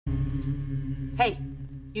Hey,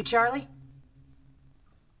 you Charlie?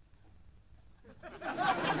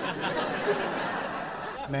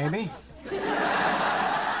 Maybe.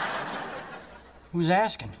 Who's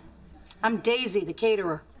asking? I'm Daisy, the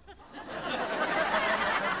caterer.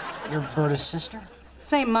 You're Berta's sister?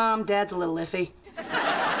 Same mom, Dad's a little iffy.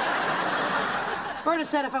 Berta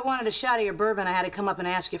said if I wanted a shot of your bourbon, I had to come up and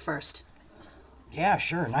ask you first. Yeah,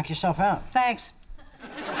 sure. Knock yourself out. Thanks.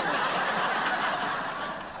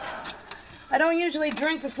 I don't usually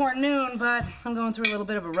drink before noon, but I'm going through a little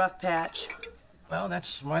bit of a rough patch. Well,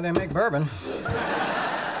 that's why they make bourbon.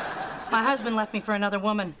 My husband left me for another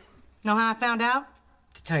woman. Know how I found out?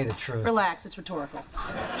 To tell you the truth. Relax, it's rhetorical.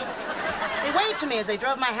 They waved to me as they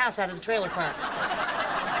drove my house out of the trailer park.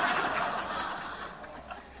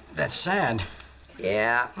 That's sad.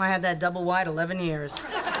 Yeah, I had that double wide 11 years.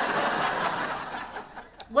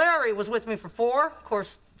 Larry was with me for 4. Of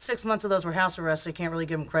course, 6 months of those were house arrests, so I can't really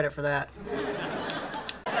give him credit for that.